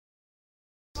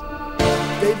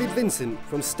David Vincent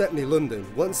from Stepney, London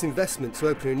wants investment to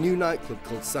open a new nightclub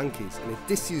called Sankeys in a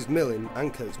disused mill in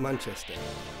Ancoats, Manchester.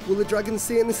 Will the Dragons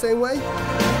see it in the same way?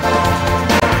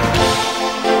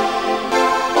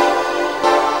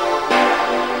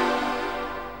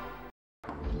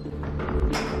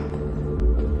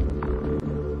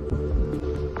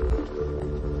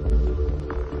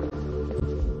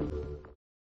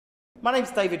 My name's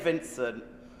David Vincent,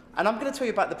 and I'm going to tell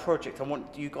you about the project I want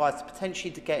you guys to potentially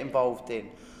get involved in.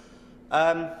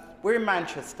 We're in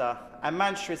Manchester, and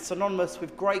Manchester is synonymous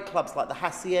with great clubs like the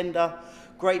Hacienda,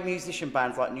 great musician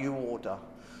bands like New Order.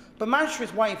 But Manchester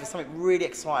is waiting for something really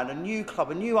exciting, a new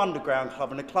club, a new underground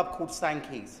club, and a club called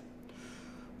Sankeys.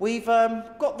 We've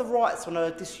got the rights on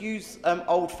a disused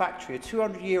old factory, a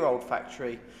 200-year-old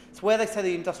factory. It's where they say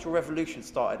the Industrial Revolution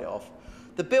started it off.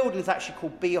 The building is actually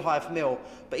called Beehive Mill,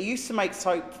 but it used to make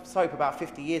soap about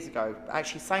 50 years ago,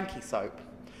 actually Sankey soap.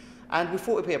 And we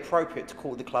thought it would be appropriate to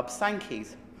call the club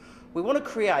Sankeys. We want to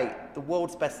create the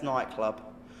world's best nightclub.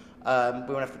 We want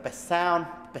to have the best sound,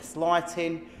 the best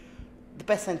lighting, the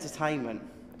best entertainment.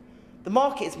 The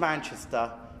market is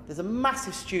Manchester. There's a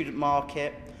massive student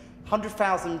market,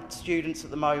 100,000 students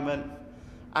at the moment,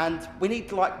 and we need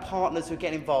partners who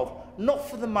get involved, not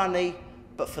for the money,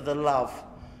 but for the love.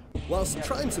 Whilst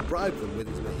trying to bribe them with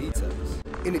his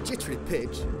mojitos, in a jittery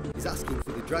pitch, he's asking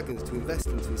for the Dragons to invest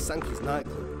into his Sankeys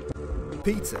nightclub.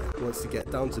 Peter wants to get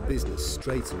down to business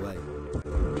straight away.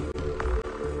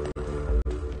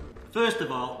 First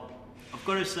of all, I've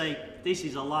got to say this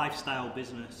is a lifestyle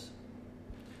business.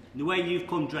 And the way you've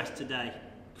come dressed today,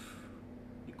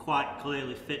 you quite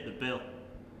clearly fit the bill.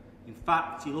 In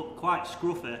fact, you look quite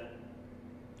scruffy.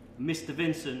 And Mr.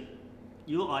 Vincent,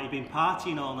 you look like you've been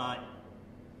partying all night.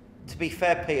 To be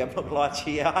fair, Pete, I'm not going to lie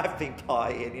to you, I've been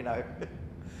partying, you know.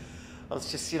 I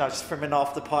was just from an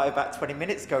after party about 20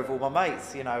 minutes ago with all my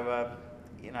mates, to be honest,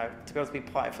 I've been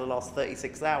partying for the last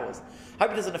 36 hours.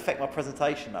 Hope it doesn't affect my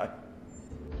presentation, though.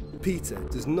 Peter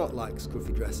does not like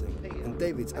scruffy dressing, and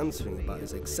David's answering about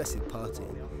his excessive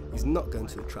partying is not going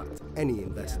to attract any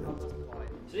investment.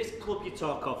 So this club you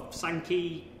talk of,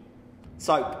 Sankey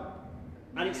Soap.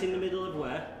 And it's in the middle of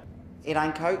where? In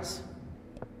Ancoats.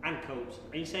 Ancoats.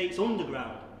 And you say it's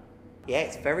underground? Yeah,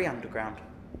 it's very underground.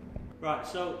 Right,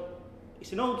 so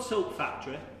it's an old soap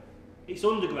factory, it's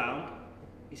underground,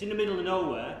 it's in the middle of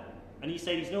nowhere, and you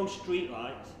say there's no street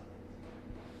lights.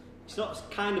 It's not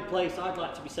the kind of place I'd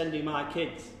like to be sending my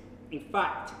kids. In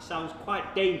fact, it sounds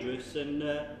quite dangerous and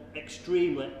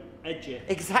extremely edgy.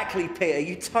 Exactly, Peter,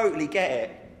 you totally get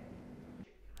it.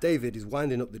 David is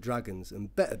winding up the Dragons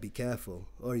and better be careful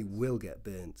or he will get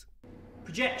burnt.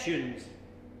 Projections.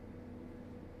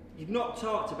 You've not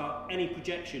talked about any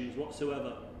projections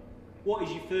whatsoever. What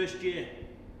is your first year?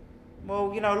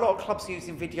 Well, a lot of clubs are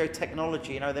using video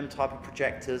technology, them type of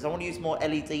projectors. I want to use more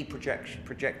LED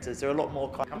projectors. They're a lot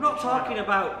more... I'm not talking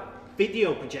about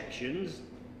video projections,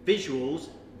 visuals.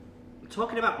 I'm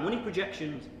talking about money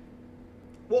projections.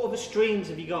 What other streams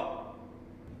have you got?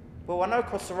 Well, I know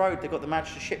across the road they've got the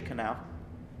Manchester Ship Canal.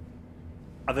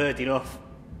 I've heard enough.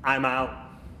 I'm out.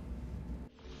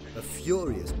 A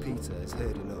furious Peter has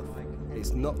heard enough.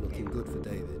 It's not looking good for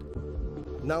David.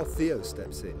 Now Theo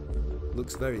steps in.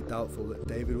 Looks very doubtful that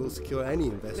David will secure any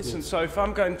investment. Listen, so if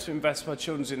I'm going to invest my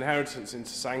children's inheritance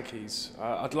into Sankeys,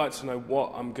 I'd like to know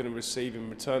what I'm going to receive in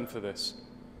return for this.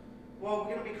 Well,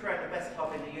 we're going to be creating the best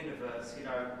club in the universe,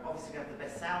 Obviously we have the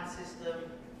best sound system,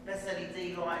 best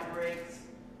LED lighting rigs,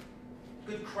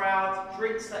 good crowd,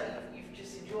 drinks that you've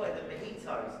just enjoyed, the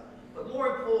mojitos. But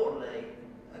more importantly,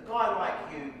 a guy like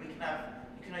you, you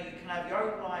can have your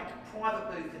own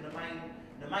private booth in the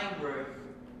main room,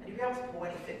 and you'll be able to pull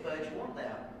any fit bird you want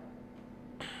there.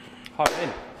 Hop in.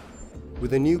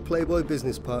 With a new Playboy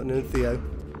business partner in Theo,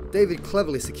 David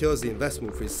cleverly secures the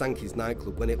investment for his Sankeys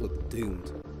nightclub when it looked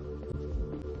doomed.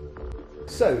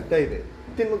 So, David,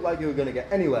 it didn't look like you were going to get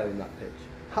anywhere in that pitch.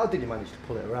 How did you manage to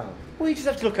pull it around? Well, you just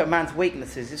have to look at a man's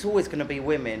weaknesses. It's always going to be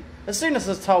women. As soon as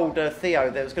I told Theo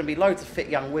there was going to be loads of fit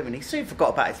young women, he soon forgot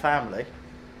about his family.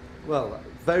 Well,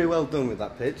 very well done with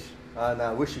that pitch, and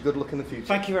I wish you good luck in the future.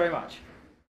 Thank you very much.